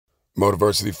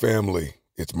Motiversity family,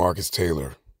 it's Marcus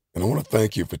Taylor, and I want to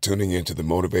thank you for tuning into the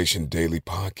Motivation Daily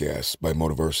Podcast by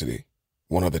Motiversity,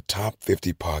 one of the top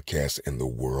 50 podcasts in the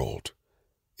world.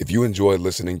 If you enjoy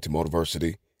listening to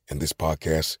Motiversity and this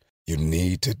podcast, you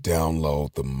need to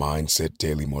download the Mindset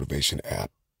Daily Motivation app.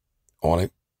 On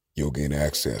it, you'll gain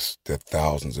access to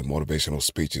thousands of motivational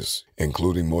speeches,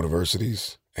 including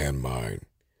Motiversity's and mine.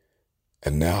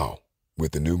 And now,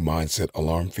 with the new Mindset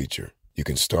Alarm feature, you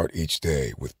can start each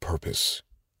day with purpose,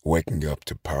 waking up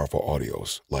to powerful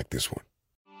audios like this one.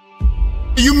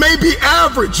 You may be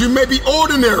average, you may be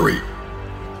ordinary,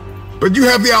 but you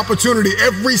have the opportunity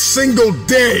every single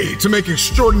day to make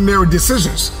extraordinary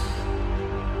decisions.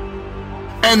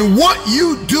 And what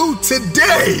you do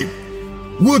today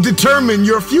will determine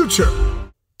your future.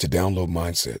 To download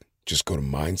Mindset, just go to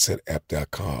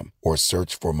mindsetapp.com or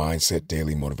search for Mindset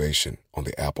Daily Motivation on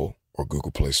the Apple or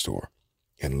Google Play Store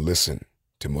and listen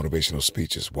to motivational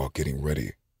speeches while getting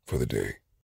ready for the day.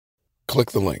 Click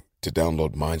the link to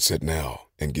download Mindset now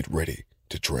and get ready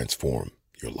to transform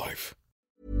your life.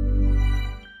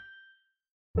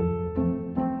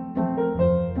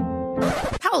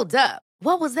 Hold up.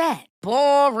 What was that?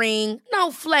 Boring.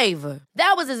 No flavor.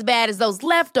 That was as bad as those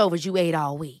leftovers you ate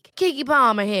all week. Keke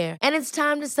Palmer here, and it's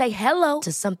time to say hello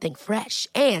to something fresh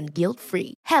and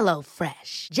guilt-free. Hello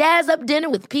Fresh. Jazz up dinner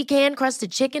with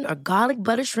pecan-crusted chicken or garlic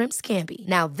butter shrimp scampi.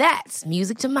 Now that's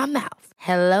music to my mouth.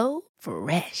 Hello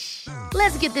Fresh.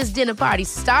 Let's get this dinner party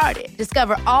started.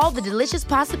 Discover all the delicious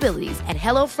possibilities at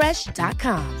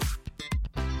hellofresh.com.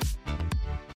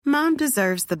 Mom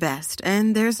deserves the best,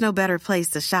 and there's no better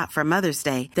place to shop for Mother's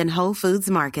Day than Whole Foods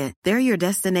Market. They're your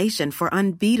destination for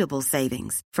unbeatable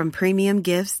savings, from premium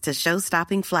gifts to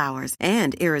show-stopping flowers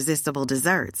and irresistible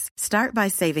desserts. Start by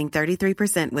saving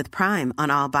 33% with Prime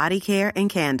on all body care and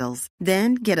candles.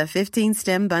 Then get a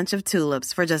 15-stem bunch of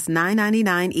tulips for just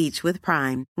 $9.99 each with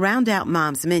Prime. Round out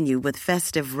Mom's menu with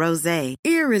festive rosé,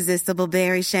 irresistible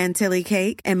berry chantilly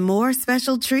cake, and more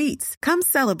special treats. Come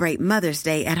celebrate Mother's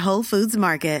Day at Whole Foods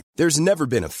Market. There's never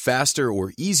been a faster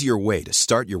or easier way to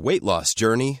start your weight loss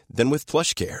journey than with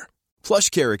PlushCare.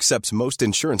 PlushCare accepts most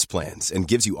insurance plans and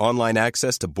gives you online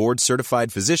access to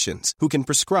board-certified physicians who can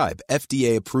prescribe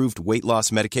FDA-approved weight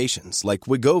loss medications like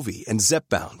Wegovy and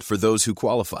Zepbound for those who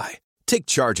qualify. Take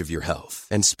charge of your health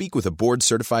and speak with a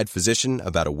board-certified physician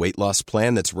about a weight loss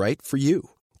plan that's right for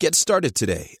you. Get started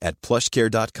today at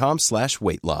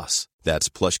plushcare.com/weight loss. That's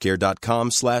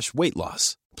plushcare.com/weight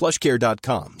loss.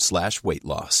 plushcare.com/weight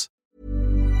loss.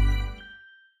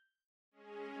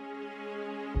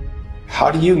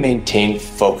 How do you maintain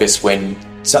focus when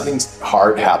something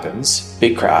hard happens,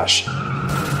 big crash,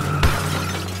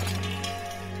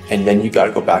 and then you got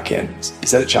to go back in?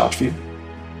 Is that a challenge for you?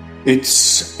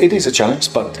 It is a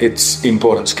challenge, but it's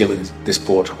important skill in this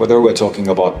sport. Whether we're talking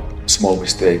about small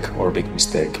mistake or a big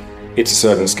mistake, it's a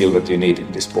certain skill that you need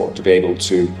in this sport to be able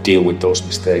to deal with those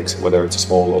mistakes, whether it's a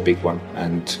small or big one.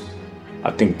 And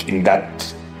I think in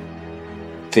that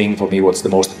thing, for me, what's the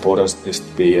most important is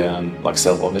to be like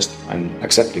self-honest and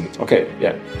accepting it. Okay,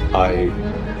 yeah, I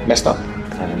messed up,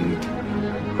 and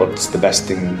what's the best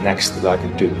thing next that I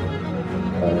can do?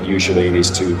 Usually it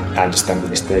is to understand the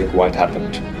mistake, why it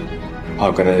happened,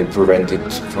 how can I prevent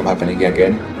it from happening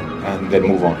again, and then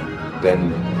move on.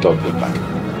 Then don't look back.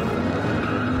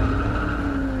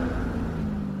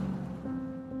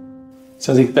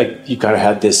 Sounds like you kind of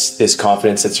had this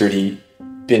confidence that's really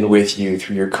been with you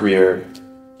through your career.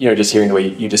 You know, just hearing the way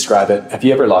you describe it. Have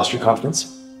you ever lost your confidence?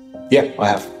 Yeah, I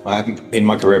have. I have in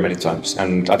my career many times,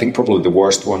 and I think probably the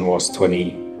worst one was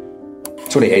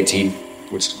 2018,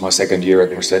 which was my second year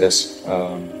at Mercedes.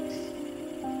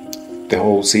 The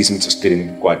whole season just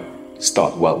didn't quite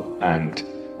start well, and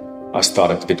I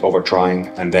started a bit over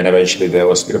trying, and then eventually there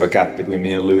was a bit of a gap between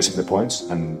me and losing the points,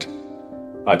 and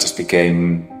I just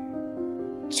became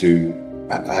to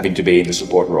having to be in the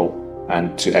support role,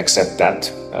 and to accept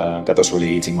that was really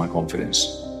eating my confidence,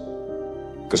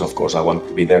 because of course I wanted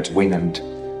to be there to win and,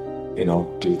 you know,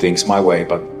 do things my way,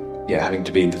 but yeah, having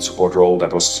to be in the support role,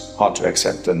 that was hard to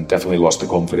accept, and definitely lost the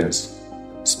confidence,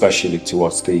 especially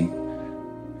towards the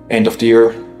end of the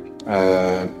year,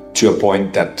 to a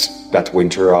point that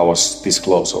winter I was this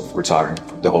close of retiring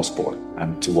from the whole sport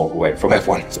and to walk away from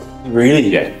F1. So, really?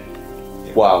 Yeah.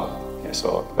 Wow.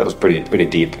 So that was pretty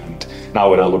deep, and now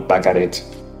when I look back at it,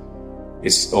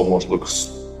 it almost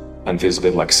looks and feels a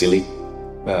bit like silly.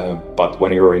 But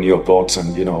when you're in your thoughts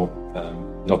and, you know,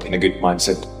 not in a good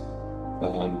mindset,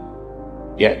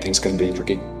 things can be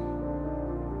tricky.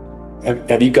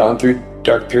 Have you gone through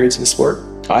dark periods in the sport?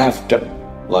 I have.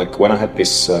 Like when I had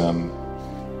this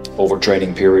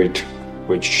overtraining period,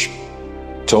 which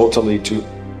totally took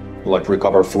like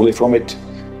recover fully from it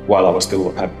while I was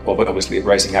still obviously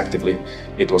racing actively.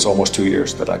 It was almost 2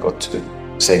 years that I got to the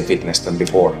same fitness than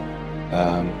before.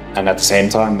 And at the same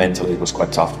time, mentally it was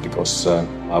quite tough because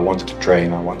I wanted to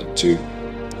train, I wanted to,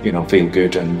 feel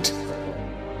good.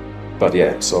 But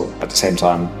yeah, so at the same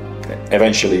time,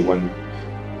 eventually when,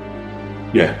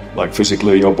 like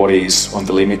physically your body is on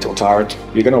the limit or tired,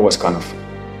 you can always kind of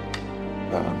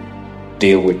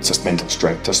deal with just mental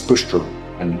strength, just push through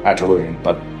and adrenaline.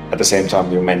 But at the same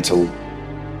time, your mental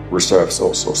reserves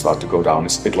also start to go down.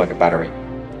 It's a bit like a battery.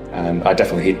 And I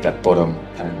definitely hit that bottom,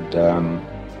 and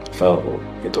felt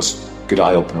it was a good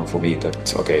eye-opener for me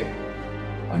that, okay,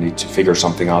 I need to figure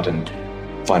something out and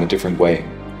find a different way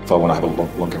if I want to have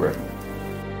a long career.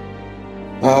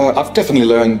 I've definitely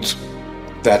learned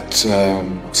that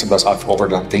sometimes I've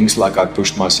overdone things, like I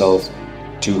pushed myself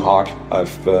too hard.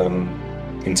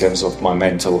 In terms of my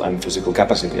mental and physical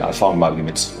capacity, I found my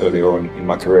limits earlier on in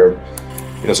my career.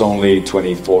 It was only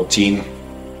 2014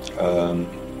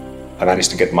 I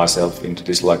managed to get myself into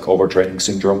this like overtraining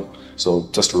syndrome. So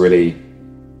just really,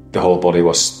 the whole body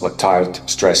was like tired,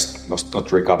 stressed,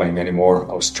 not recovering anymore.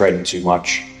 I was training too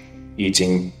much,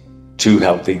 eating too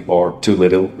healthy or too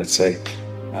little, let's say.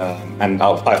 And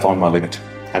I found my limit.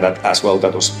 And that as well,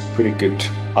 that was pretty good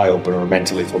eye-opener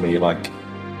mentally for me. Like,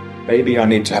 maybe I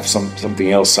need to have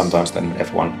something else sometimes than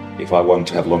F1 if I want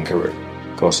to have a long career.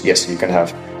 Because yes, you can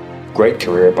have great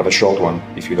career, but a short one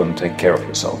if you don't take care of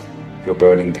yourself. You're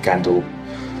burning the candle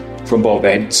from both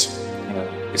ends.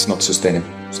 It's not sustainable.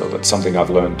 So that's something I've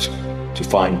learned, to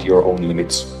find your own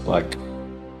limits. Like,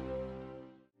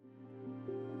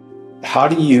 how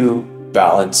do you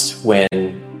balance when,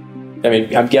 I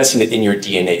mean, I'm guessing that in your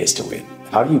DNA is to win.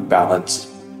 How do you balance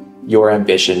your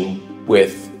ambition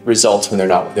with results when they're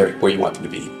not there where you want them to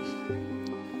be?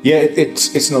 Yeah,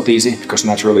 it's not easy, because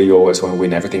naturally you always want to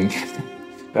win everything.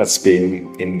 That's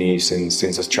been in me since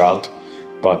a child.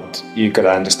 But you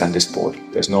gotta understand this sport.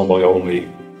 There's normally only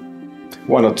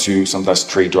 1 or 2, sometimes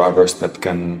 3 drivers that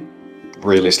can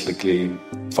realistically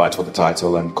fight for the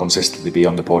title and consistently be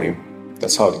on the podium.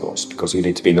 That's how it goes, because you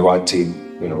need to be in the right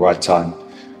team, in the right time.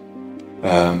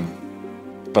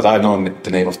 But I know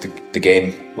the name of the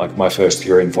game. Like my first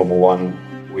year in Formula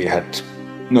 1, we had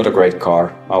not a great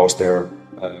car. I was there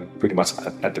pretty much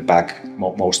at the back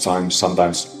most times.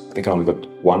 Sometimes I think I only got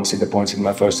once in the points in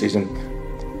my first season.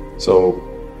 So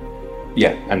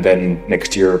yeah, and then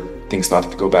next year things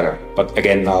started to go better. But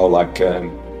again now, like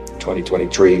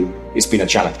 2023, it's been a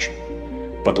challenge.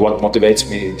 But what motivates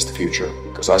me is the future,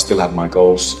 because I still have my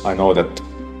goals. I know that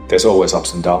there's always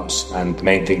ups and downs, and the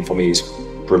main thing for me is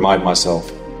remind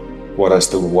myself what I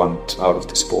still want out of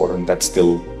the sport, and that's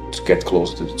still to get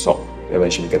closer to the top,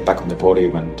 eventually get back on the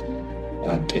podium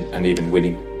and even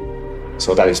winning.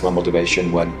 So that is my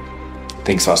motivation when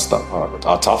things are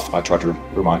tough. I try to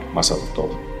remind myself of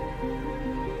those.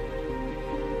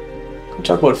 Can we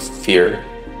talk about fear?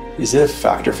 Is it a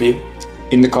factor for you?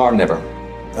 In the car, never.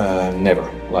 Never.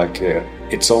 Like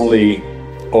it's only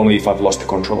if I've lost the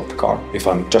control of the car, if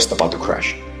I'm just about to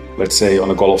crash. Let's say on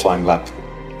a qualifying lap,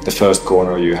 the first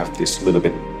corner you have this little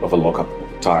bit of a lock-up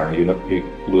tire, you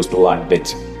lose the line a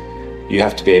bit. You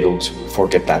have to be able to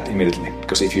forget that immediately,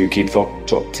 because if you keep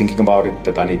thinking about it,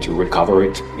 that I need to recover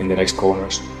it in the next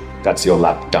corners, that's your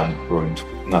lap done, ruined.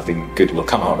 Nothing good will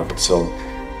come out of it. So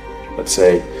let's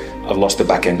say I've lost the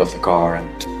back end of the car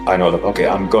and I know that, okay,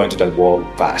 I'm going to that wall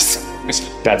fast.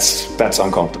 That's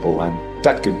uncomfortable, and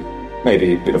that could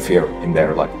maybe a bit of fear in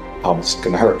there, like how much it's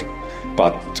gonna hurt.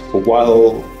 But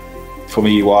while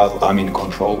I'm in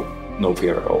control, no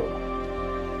fear at all.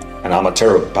 And I'm a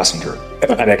terrible passenger.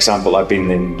 An example, I've been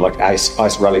in like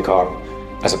ice rally car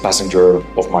as a passenger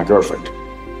of my girlfriend.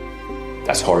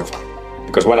 That's horrifying,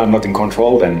 because when I'm not in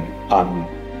control, then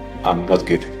I'm not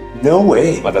good. No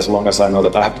way. But as long as I know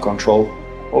that I have the control,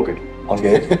 all good.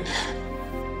 Okay.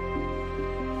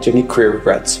 Do you have any career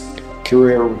regrets?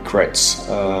 Career regrets.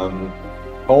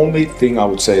 Only thing I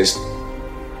would say is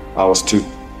I was too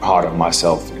hard on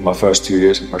myself. In my first 2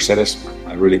 years at Mercedes,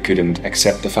 I really couldn't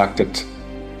accept the fact that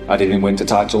I didn't win the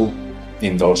title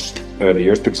in those early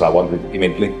years, because I wanted it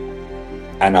immediately.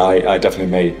 And I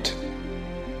definitely made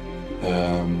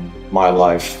my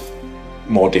life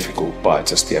more difficult by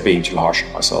just being too harsh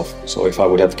on myself. So if I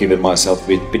would have given myself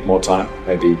a bit more time,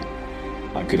 maybe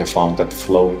I could have found that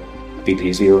flow a bit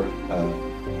easier.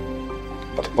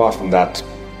 But apart from that,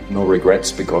 no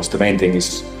regrets, because the main thing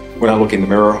is when I look in the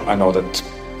mirror, I know that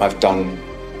I've done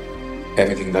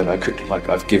everything that I could. Like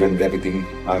I've given everything.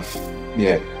 I've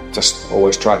just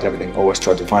always tried everything. Always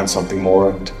tried to find something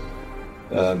more and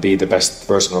be the best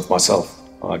version of myself.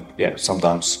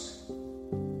 Sometimes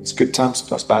It's good times,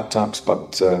 sometimes bad times,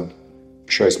 but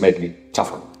sure it's made me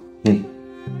tougher.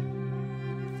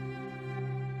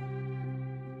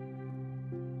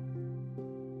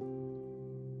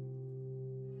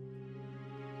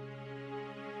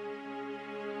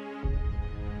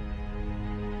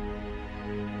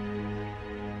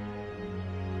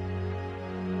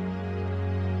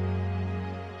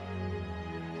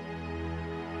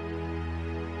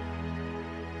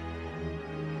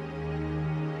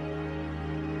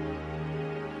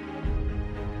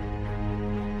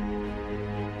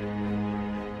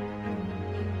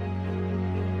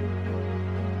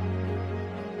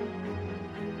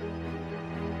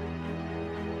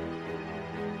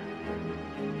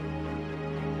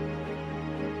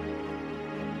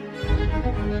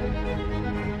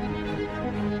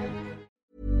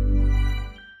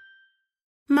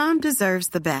 Mom deserves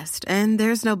the best, and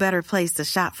there's no better place to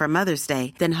shop for Mother's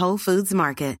Day than Whole Foods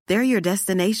Market. They're your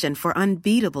destination for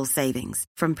unbeatable savings,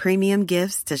 from premium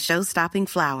gifts to show-stopping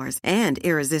flowers and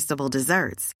irresistible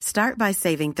desserts. Start by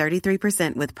saving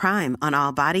 33% with Prime on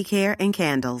all body care and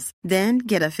candles. Then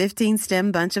get a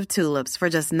 15-stem bunch of tulips for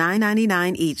just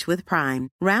 $9.99 each with Prime.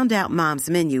 Round out Mom's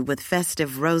menu with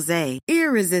festive rosé,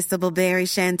 irresistible berry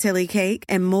chantilly cake,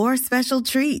 and more special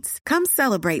treats. Come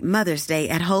celebrate Mother's Day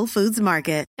at Whole Foods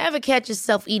Market. Ever catch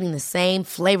yourself eating the same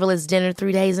flavorless dinner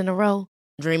 3 days in a row?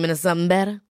 Dreaming of something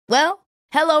better? Well,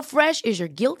 HelloFresh is your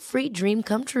guilt-free dream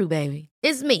come true, baby.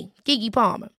 It's me, Keke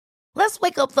Palmer. Let's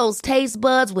wake up those taste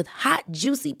buds with hot,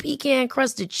 juicy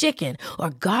pecan-crusted chicken or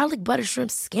garlic butter shrimp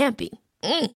scampi.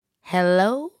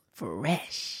 Hello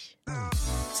Fresh.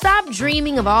 Stop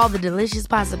dreaming of all the delicious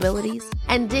possibilities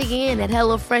and dig in at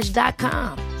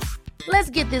HelloFresh.com. Let's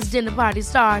get this dinner party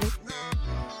started.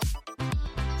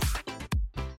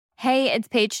 Hey, it's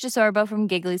Paige DeSorbo from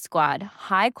Giggly Squad.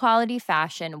 High quality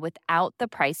fashion without the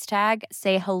price tag.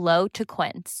 Say hello to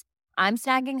Quince. I'm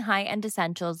snagging high-end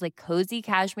essentials like cozy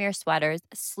cashmere sweaters,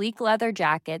 sleek leather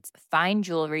jackets, fine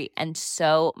jewelry, and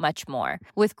so much more.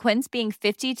 With Quince being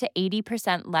 50 to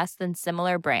 80% less than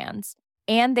similar brands.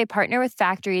 And they partner with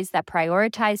factories that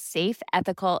prioritize safe,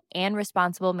 ethical, and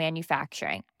responsible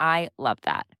manufacturing. I love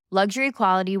that. Luxury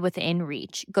quality within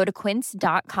reach. Go to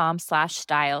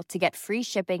quince.com/style to get free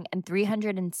shipping and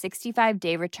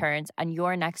 365-day returns on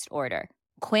your next order.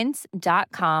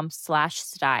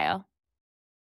 Quince.com/style.